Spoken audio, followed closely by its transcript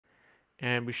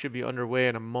And we should be underway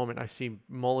in a moment. I see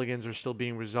mulligans are still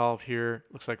being resolved here.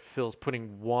 Looks like Phil's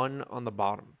putting 1 on the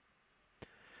bottom.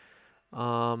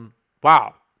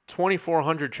 Wow.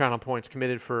 2,400 channel points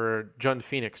committed for Jund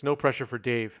Phoenix. No pressure for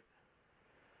Dave.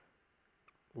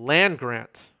 Land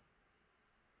grant.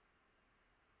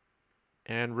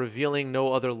 And revealing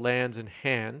no other lands in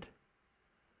hand.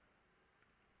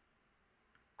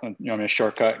 You want me to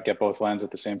shortcut, get both lands at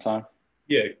the same time?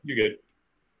 Yeah, you're good.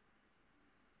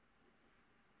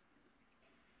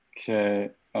 Okay,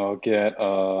 I'll get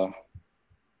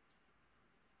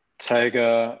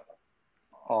Taiga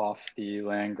off the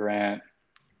land grant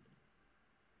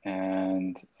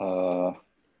and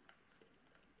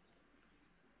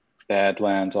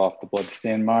Badlands off the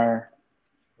Bloodstained Mire.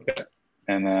 Okay.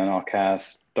 And then I'll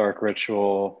cast Dark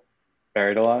Ritual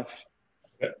Buried Alive.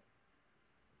 Okay.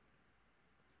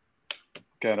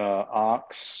 Get a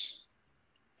Ox.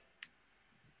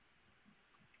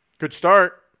 Good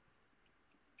start.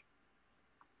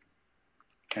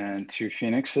 And 2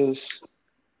 Phoenixes.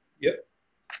 Yep.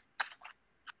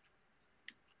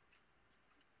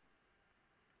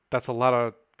 That's a lot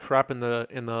of crap in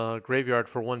the graveyard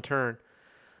for 1 turn.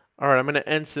 All right, I'm going to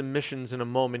end submissions in a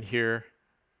moment here.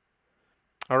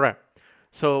 All right.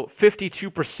 So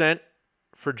 52%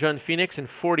 for Jund Phoenix and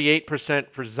 48%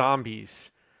 for Zombies.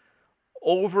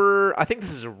 I think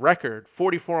this is a record.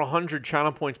 4,400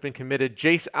 channel points been committed.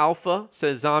 Jace Alpha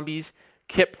says Zombies.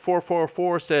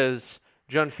 Kip444 says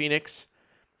Jund Phoenix.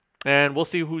 And we'll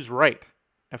see who's right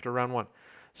after round 1.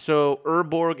 So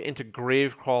Urborg into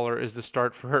Gravecrawler is the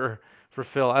start for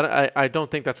Phil. I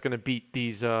don't think that's going to beat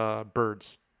these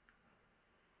birds.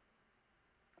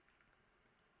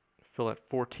 Phil at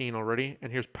 14 already.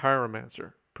 And here's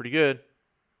Pyromancer. Pretty good.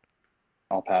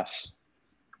 I'll pass.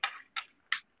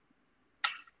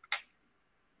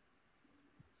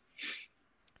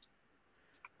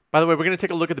 By the way, we're going to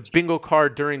take a look at the bingo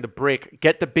card during the break.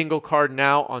 Get the bingo card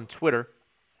now on Twitter.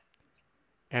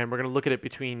 And we're going to look at it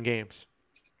between games.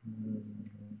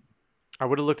 I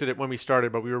would have looked at it when we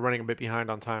started, but we were running a bit behind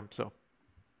on time, so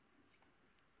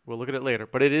we'll look at it later.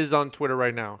 But it is on Twitter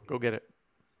right now. Go get it.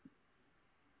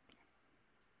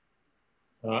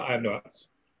 I have no outs.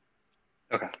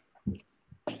 Okay.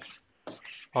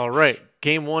 All right.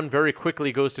 Game 1 very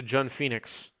quickly goes to Jund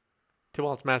Phoenix.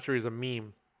 Tibalt's Mastery is a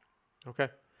meme. Okay.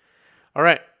 All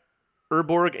right.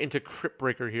 Urborg into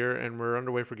Cryptbreaker here, and we're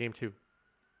underway for game 2.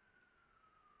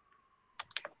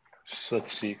 So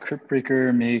let's see.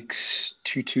 Cryptbreaker makes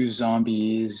 2/2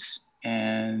 zombies,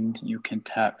 and you can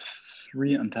tap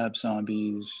 3 untapped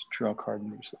zombies, draw a card,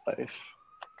 and lose life.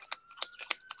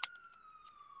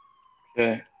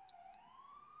 Okay.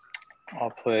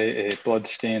 I'll play a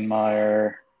Bloodstained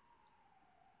Mire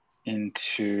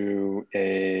into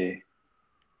a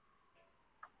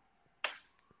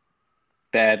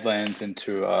Badlands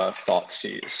into a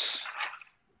Thoughtseize.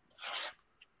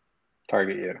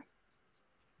 Target you.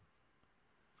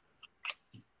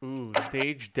 Ooh,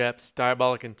 Stage Depths,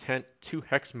 Diabolic Intent, 2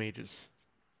 Hex Mages.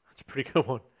 That's a pretty good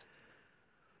one.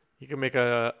 You can make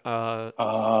a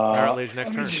Marit Lage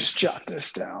next turn. Let me just jot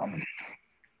this down.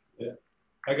 Yeah.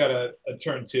 I got a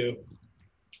turn 2.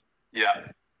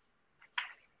 Yeah.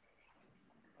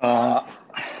 Let's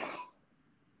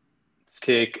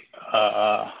take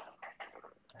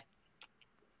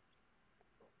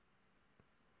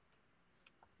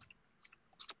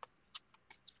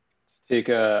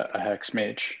a Hex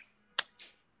Mage.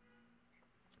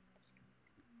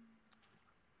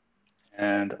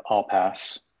 And I'll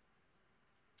pass.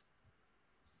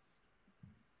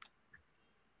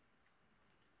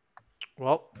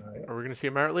 Well, are we going to see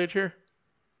a Marit Lage here?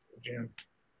 Jam.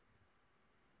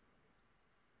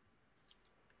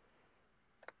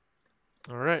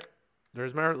 All right.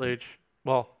 There's Marit Lage.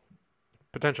 Well,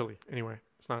 potentially, anyway.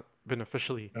 It's not been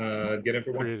officially Get in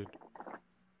for created. 1.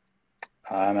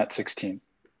 I'm at 16.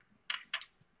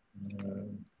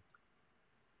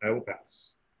 I will pass.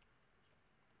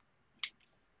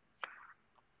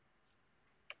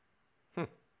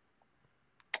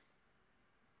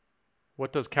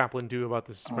 What does Kaplan do about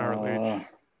this Marit Lage?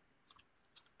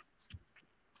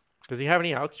 Does he have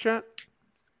any outs, chat?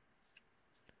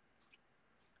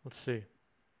 Let's see.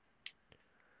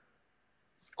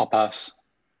 I'll pass.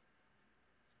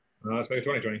 Let's make it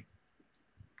 2020.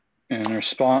 In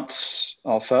response,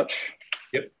 I'll fetch.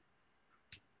 Yep.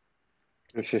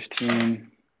 Go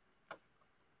 15.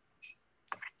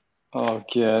 I'll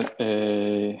get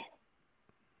a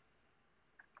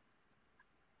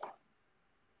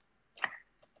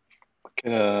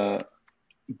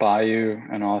Bayou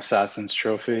and All Assassins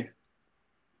trophy.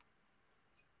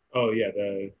 Oh, yeah,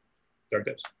 the Dark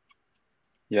Depths.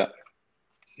 Yeah.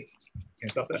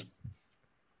 Can't stop that.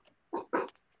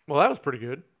 Well, that was pretty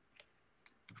good.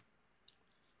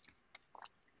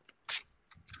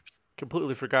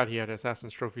 Completely forgot he had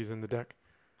Assassin's trophies in the deck.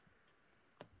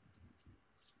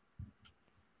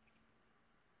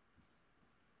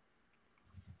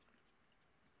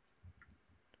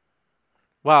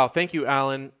 Wow, thank you,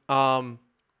 Alan. I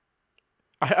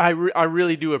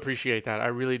really do appreciate that. I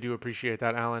really do appreciate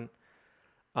that, Alan.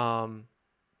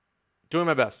 Doing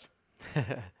my best.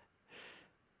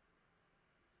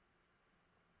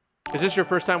 Is this your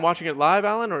first time watching it live,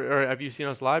 Alan, or have you seen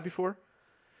us live before?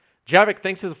 Javik,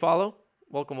 thanks for the follow.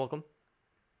 Welcome, welcome.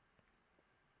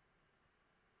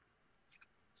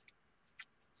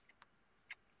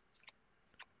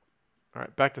 All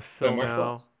right, back to Phil Marsh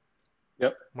now. Flats.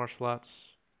 Yep. Marsh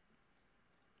Flats.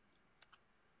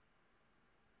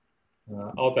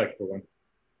 I'll attack for 1.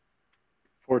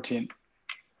 14.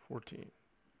 14.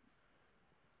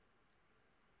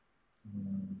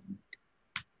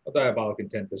 I'll Diabolic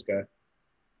Intent this guy.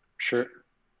 Sure.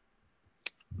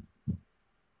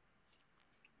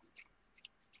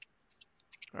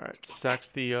 All right,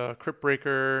 sacks the Crypt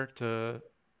Breaker to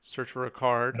search for a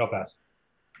card. And I'll pass.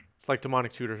 It's like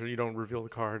Demonic Tutor, so you don't reveal the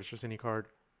card. It's just any card.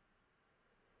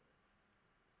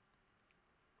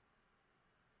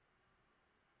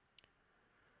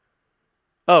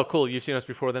 Oh, cool. You've seen us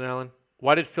before then, Alan.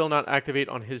 Why did Phil not activate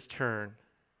on his turn?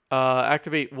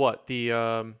 Activate what?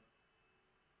 The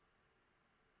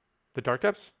Dark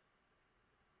Depths?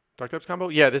 Dark Depths combo?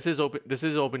 Yeah, this is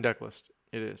open deck list.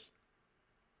 It is.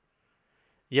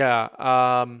 Yeah,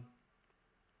 I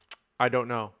don't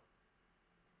know.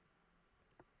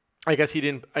 I guess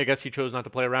he chose not to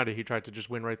play around it. He tried to just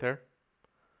win right there.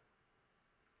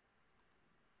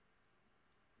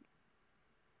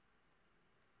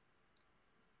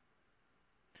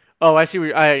 Oh, I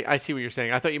see I see what you're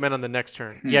saying. I thought you meant on the next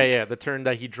turn. Yeah, the turn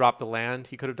that he dropped the land,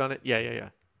 he could have done it. Yeah.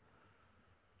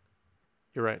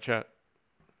 You're right, chat.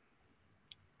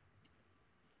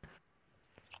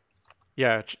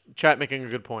 Yeah, chat making a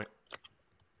good point.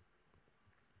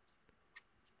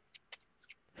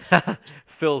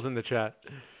 Phil's in the chat.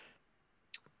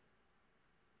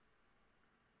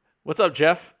 What's up,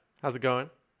 Jeff? How's it going?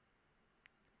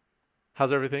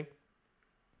 How's everything?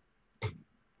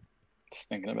 Just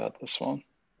thinking about this one.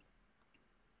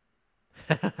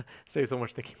 Save so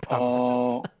much thinking power.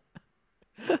 Oh.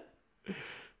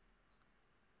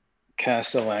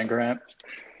 Cast a land grant.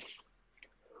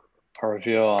 Or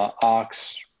reveal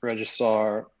Ox,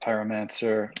 Registar,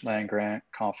 Pyromancer, land grant,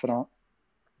 Confidant.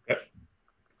 Okay.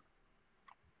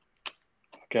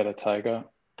 Get a Taiga.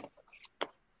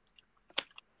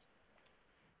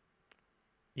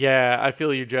 Yeah, I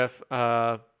feel you, Jeff.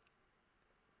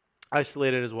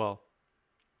 Isolated as well.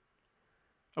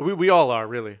 We all are,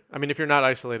 really. I mean, if you're not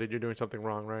isolated, you're doing something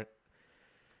wrong, right?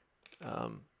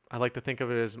 I like to think of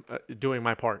it as doing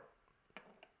my part.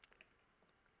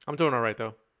 I'm doing all right,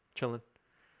 though. Chilling.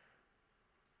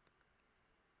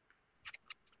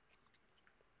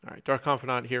 All right, Dark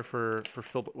Confidant here for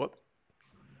Phil. What?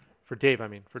 For Dave, I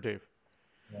mean. For Dave.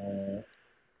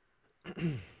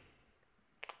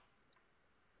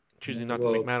 Choosing not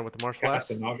to make mana with the Marsh Flats.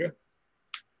 Cast a Nausea.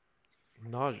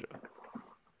 Nausea.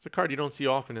 It's a card you don't see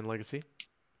often in Legacy.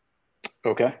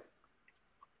 Okay.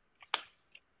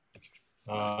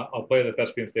 I'll play the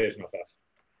Thespian Stage and I'll pass.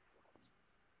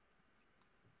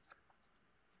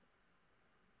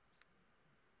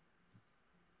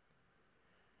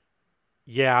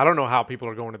 Yeah, I don't know how people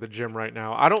are going to the gym right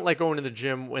now. I don't like going to the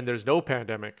gym when there's no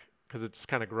pandemic because it's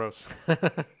kind of gross.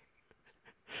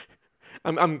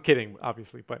 I'm kidding,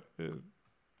 obviously, but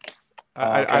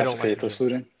I don't like Faithless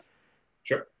Looting.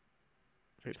 Sure.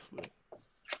 Faithless Looting.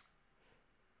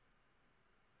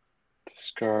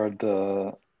 Discard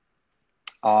the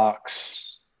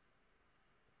Ox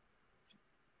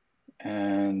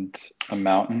and a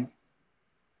Mountain.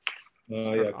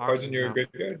 Yeah, cards in your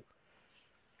graveyard.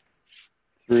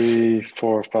 3,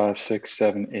 4, 5, 6,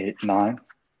 7, 8, 9.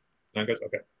 9 cards.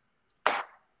 Okay.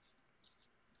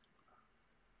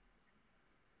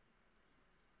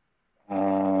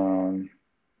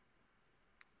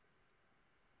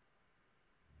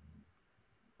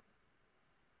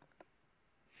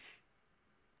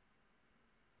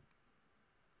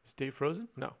 Is Dave frozen?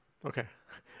 No. Okay.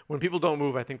 When people don't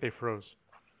move, I think they froze.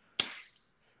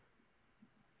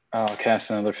 I'll cast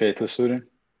another Faithless Looting.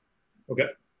 Okay.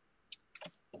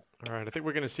 All right. I think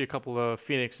we're going to see a couple of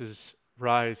Phoenixes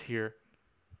rise here.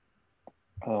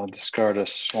 I'll discard a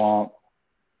Swamp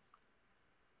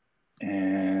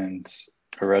and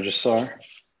a Registar.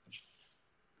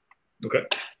 Okay.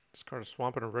 Discard a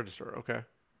Swamp and a Register. Okay.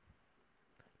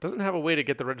 Doesn't have a way to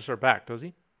get the Register back, does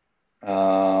he?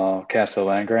 Cast a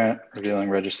land grant, revealing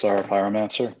Registrar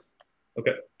Pyromancer.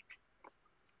 Okay.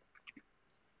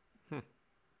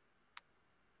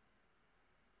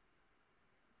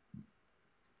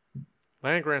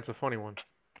 Land grant's a funny one.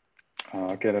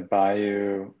 Get a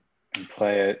Bayou and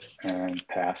play it and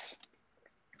pass.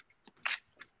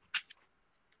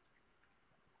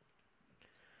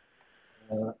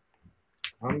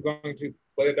 I'm going to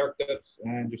play Dark Depths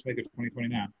and just make it 2020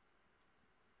 now.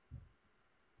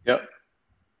 Yep.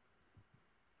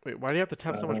 Wait, why do you have to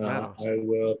tap so much mana? I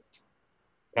will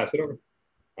pass it over.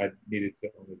 I needed to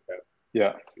only tap.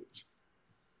 Yeah.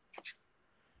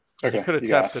 Okay, you could have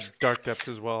tapped the the Dark Depths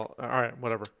as well. All right,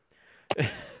 whatever. All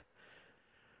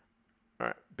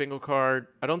right, bingo card.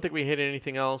 I don't think we hit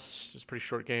anything else. It's a pretty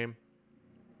short game.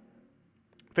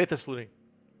 Faithless Looting.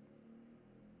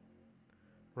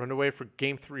 Run away for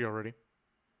game 3 already.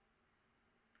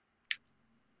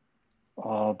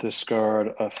 I'll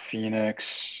discard a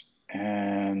Phoenix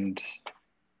and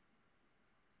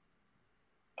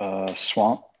a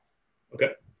Swamp. Okay.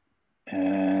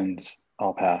 And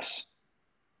I'll pass.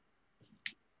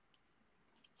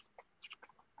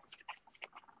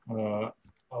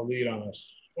 I'll lead on a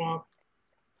Swamp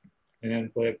and then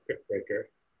play a Crypt Breaker.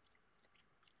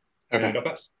 Okay. And I'll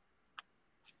pass.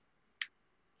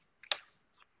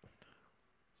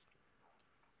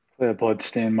 Play a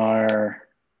Bloodstained Mire.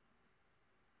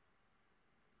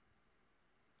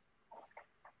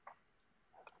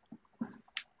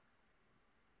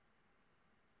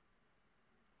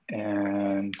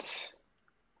 And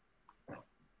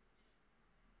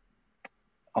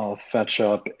I'll fetch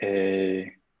up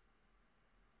a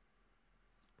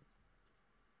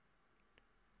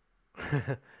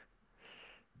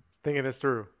Thinking this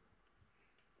through.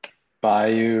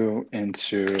 Bayou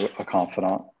into a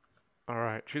Confidant. All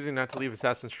right, choosing not to leave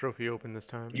Assassin's Trophy open this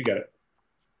time. You got it.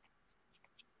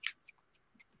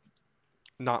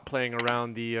 Not playing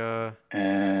around the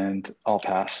And I'll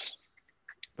pass.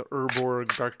 the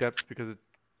Urborg Dark Depths because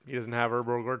he doesn't have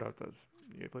Urborg or Dark Depths.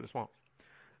 You play the Swamp.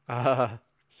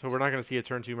 So we're not going to see a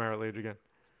turn 2 Merit Lage again.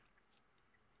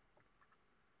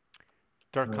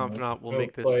 Dark Confidant will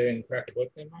make this. Play and crack a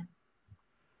Bloodstained Mire.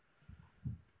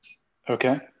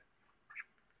 Okay.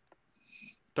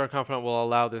 Dark Confidant will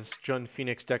allow this Jund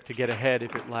Phoenix deck to get ahead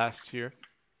if it lasts here.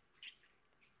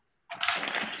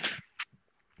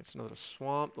 It's another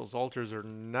Swamp. Those altars are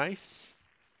nice.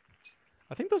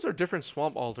 I think those are different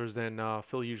Swamp altars than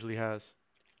Phil usually has.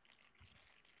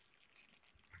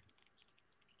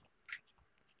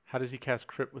 How does he cast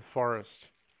Crypt with Forest?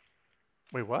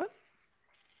 Wait, what?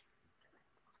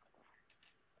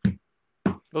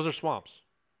 Those are Swamps.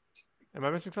 Am I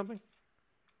missing something?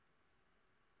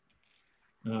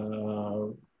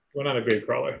 Run out a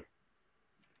Gravecrawler.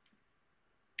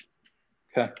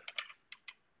 Okay.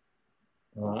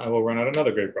 I will run out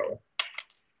another Gravecrawler.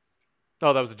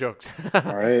 Oh, that was a joke.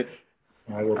 All right.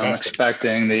 I'm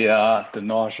expecting the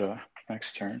nausea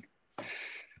next turn.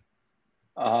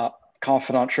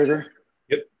 Confidant trigger.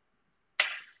 Yep.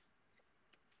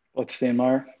 Bloodstained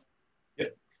Mire.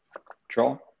 Yep.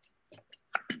 Draw.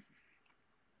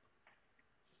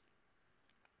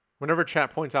 Whenever chat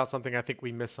points out something, I think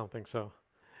we missed something, so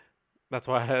that's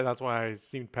why I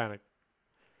seemed panicked.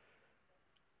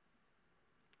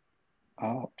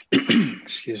 Oh,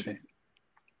 excuse me.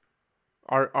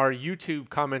 Our YouTube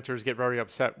commenters get very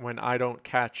upset when I don't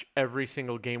catch every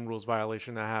single game rules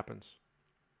violation that happens.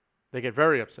 They get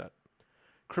very upset.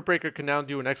 Crypt Breaker can now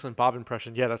do an excellent Bob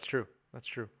impression. Yeah, that's true. That's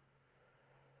true.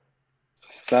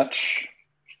 Fetch.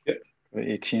 Yep.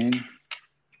 18.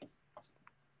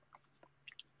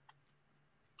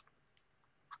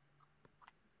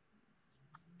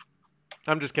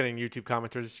 I'm just kidding, YouTube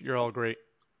commenters. You're all great.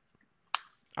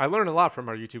 I learn a lot from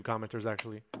our YouTube commenters,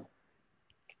 actually.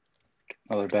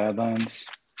 Other Badlands.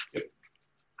 Yep.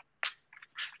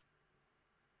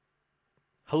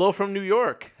 Hello from New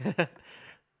York.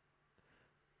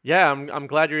 Yeah, I'm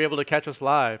glad you're able to catch us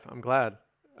live. I'm glad.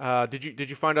 Did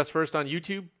you find us first on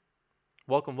YouTube?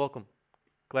 Welcome, welcome.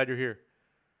 Glad you're here.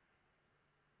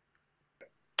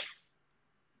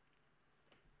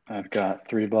 I've got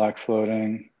 3 black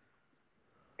floating.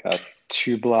 Got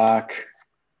 2 black,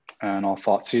 and I'll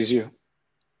Thought Seize You.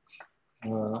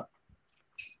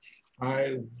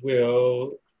 I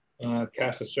will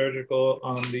cast a Surgical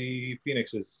on the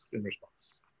Phoenixes in response.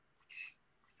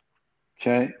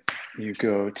 Okay, you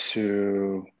go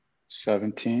to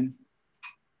 17.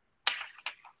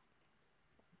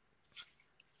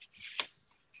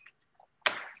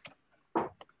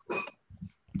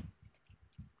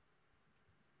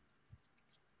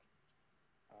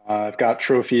 I've got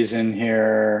trophies in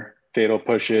here. Fatal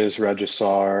Pushes,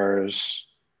 Regisars.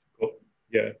 Cool.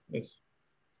 Yeah, that's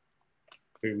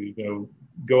clearly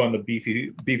go on the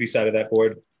beefy side of that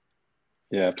board.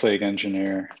 Yeah, Plague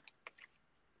Engineer.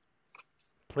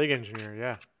 Plague Engineer,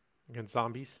 yeah. Against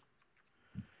zombies.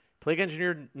 Plague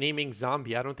Engineer naming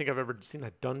zombie. I don't think I've ever seen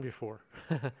that done before.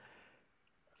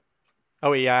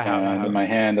 Oh, yeah, I have. And in my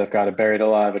hand, I've got a Buried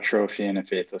Alive, a Trophy, and a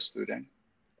Faithless Looting.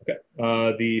 Okay.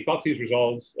 The Thoughtseize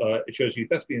resolves. It shows you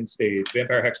Thespian Stage,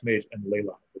 Vampire Hexmage, and Leyline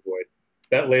of the Void.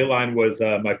 That Leyline was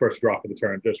my first drop of the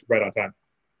turn, just right on time.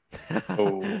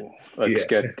 Oh, let's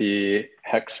get the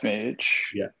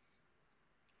Hexmage. Yeah.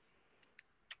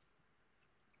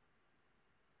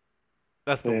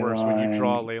 That's the worst when you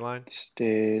draw a Leyline.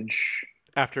 Stage.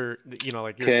 After, you know,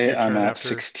 like your Okay, your I'm turn at after.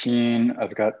 16.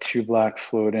 I've got 2 black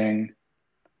floating.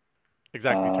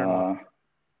 Exactly, turn 1.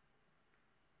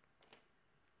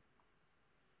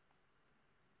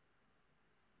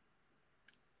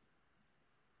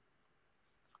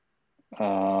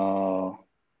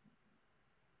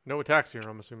 No attacks here,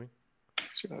 I'm assuming.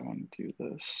 So I want to do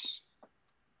this.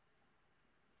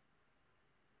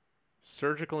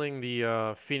 Surgicaling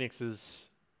the Phoenixes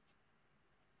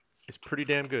is pretty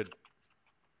damn good.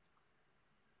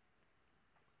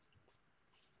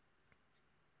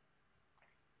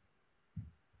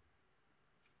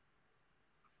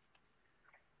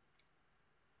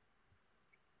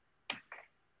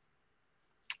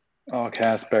 I'll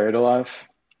cast Buried Alive.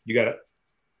 You got it.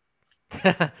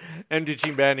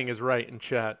 MTG Banning is right in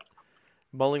chat.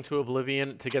 Mulling to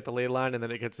Oblivion to get the ley line and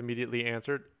then it gets immediately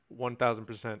answered.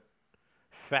 1000%.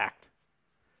 Fact.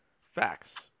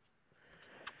 Facts.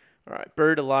 All right,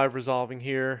 Buried Alive resolving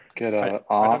here. Get a Ox.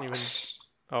 I don't even...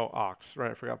 Oh, Ox.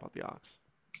 Right, I forgot about the Ox.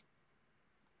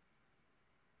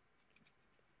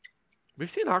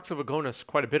 We've seen Ox of Agonis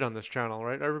quite a bit on this channel,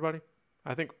 right, everybody?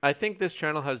 I think this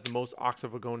channel has the most Ox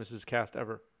of Agonis cast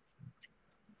ever.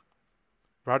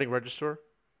 Routing Register.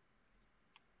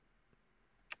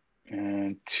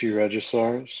 And 2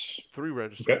 Regisars. 3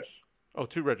 Registers. Okay. Oh,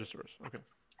 2 Registers. Okay.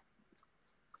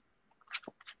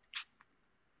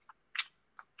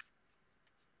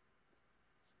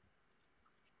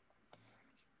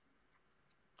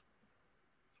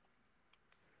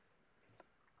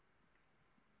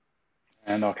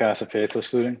 And I'll cast a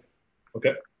Faithless Looting.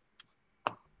 Okay.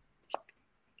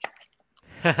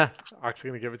 Ox is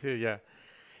going to give it to you, yeah.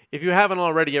 If you haven't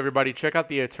already, everybody, check out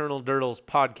the Eternal Durdles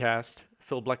podcast.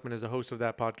 Phil Bleckman is a host of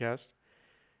that podcast,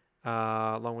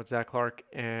 along with Zach Clark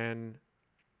and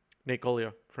Nate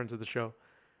Golia, friends of the show.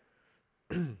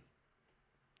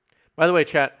 By the way,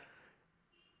 chat,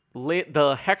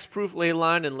 the Hexproof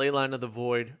Leyline and Leyline of the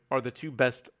Void are the 2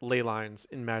 best Leylines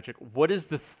in Magic. What is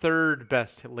the 3rd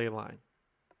best Leyline?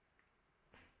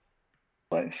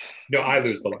 Life. No, I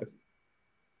lose the life.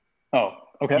 Oh,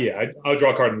 okay. Yeah, I'll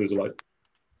draw a card and lose a life.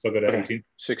 So I'll go to 18.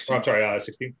 16. Oh, I'm sorry,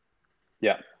 16.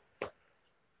 Yeah.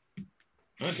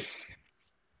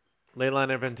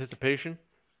 Leyline of Anticipation.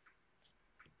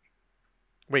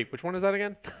 Wait, which one is that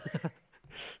again? I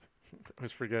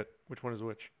always forget which one is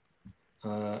which.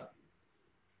 I'm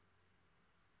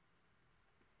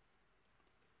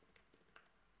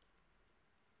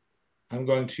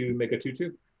going to make a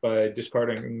 2/2 by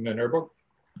discarding an Urborg.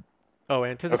 Oh,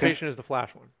 Anticipation is the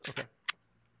flash one. Okay.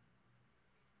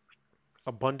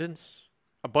 Abundance?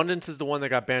 Abundance is the one that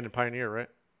got banned in Pioneer, right?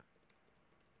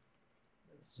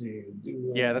 Let's see.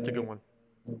 Yeah, that's a good one.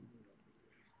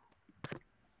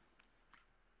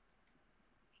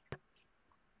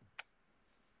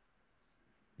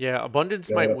 Yeah,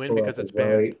 Abundance might win because it's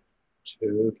banned.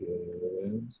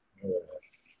 Tokens.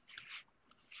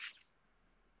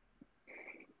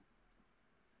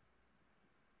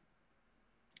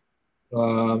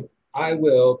 I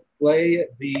will play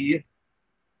the.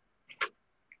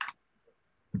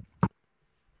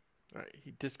 All right,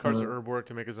 he discards the Urborg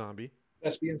to make a zombie.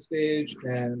 Thespian Stage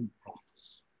and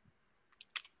Box.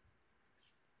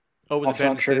 Oh, was it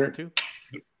banned in Standard too?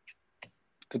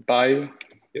 To Bayou.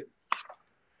 Yep.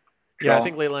 Yeah, I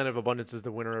think Leyline of Abundance is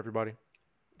the winner, everybody.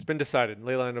 It's been decided.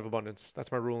 Leyline of Abundance.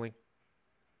 That's my ruling.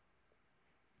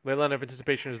 Leyline of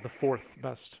Anticipation is the 4th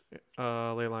best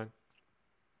Leyline.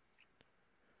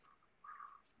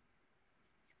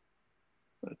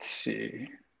 Let's see.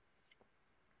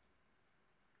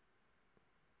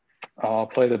 I'll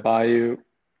play the Bayou.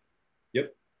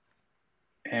 Yep.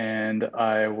 And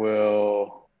I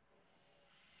will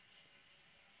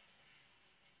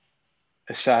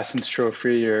Assassin's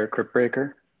Trophy or Crypt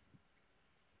Breaker.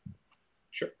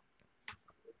 Sure.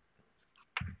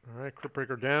 All right, Crypt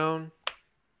Breaker down.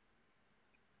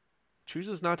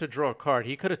 Chooses not to draw a card.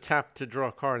 He could have tapped to draw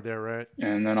a card there, right?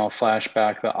 And then I'll flash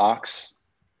back the Ox.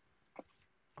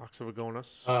 Ox of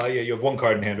Agonas. Yeah, you have one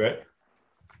card in hand, right?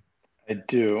 I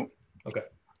do. Okay.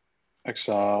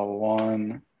 Exile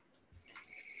 1,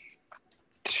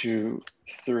 2,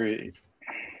 3,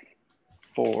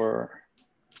 4.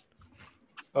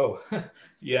 Oh,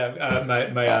 yeah.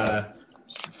 My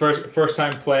first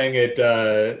time playing it,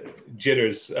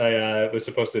 Jitters. I was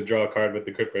supposed to draw a card with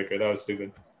the Crypt Breaker. That was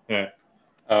stupid. Yeah.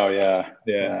 Oh yeah.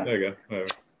 Yeah. There you go.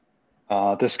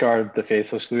 Whatever. Discard the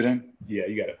Faithless Looting, Yeah,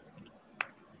 you got it.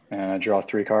 and I draw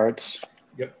 3 cards.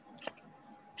 Yep.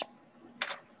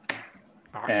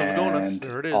 Ox of Agonas.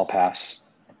 There it is. I'll pass.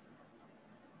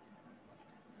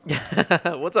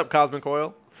 What's up, Cosmic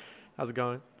Oil? How's it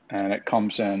going? And it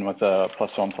comes in with a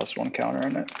 +1/+1 counter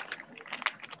in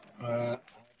it.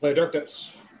 Play Dark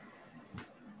Depths.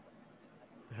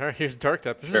 All right, here's Dark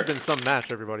Depth. This Sure. has been some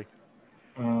match, everybody.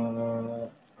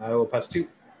 I will pass 2.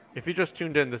 If you just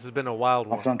tuned in, this has been a wild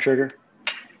one. Off on trigger.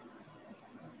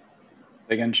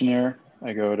 Big Engineer.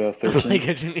 I go to 13. Like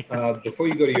engineer. Before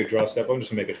you go to your draw step, I'm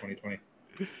just gonna make a 20/20.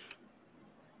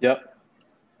 Yep.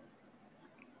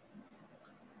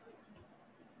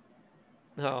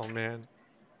 Oh man,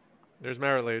 there's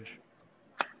Merit Lage.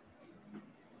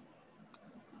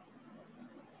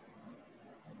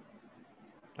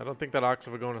 I don't think that Ox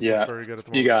of Agonas Yeah. looks very good at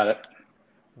the moment. You got it.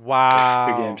 Wow.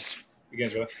 Good games. Again,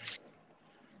 Joe.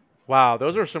 Wow,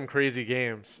 those are some crazy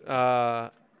games.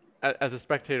 As a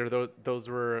spectator, those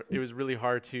were. It was really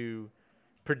hard to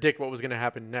predict what was going to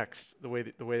happen next. The way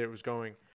it was going.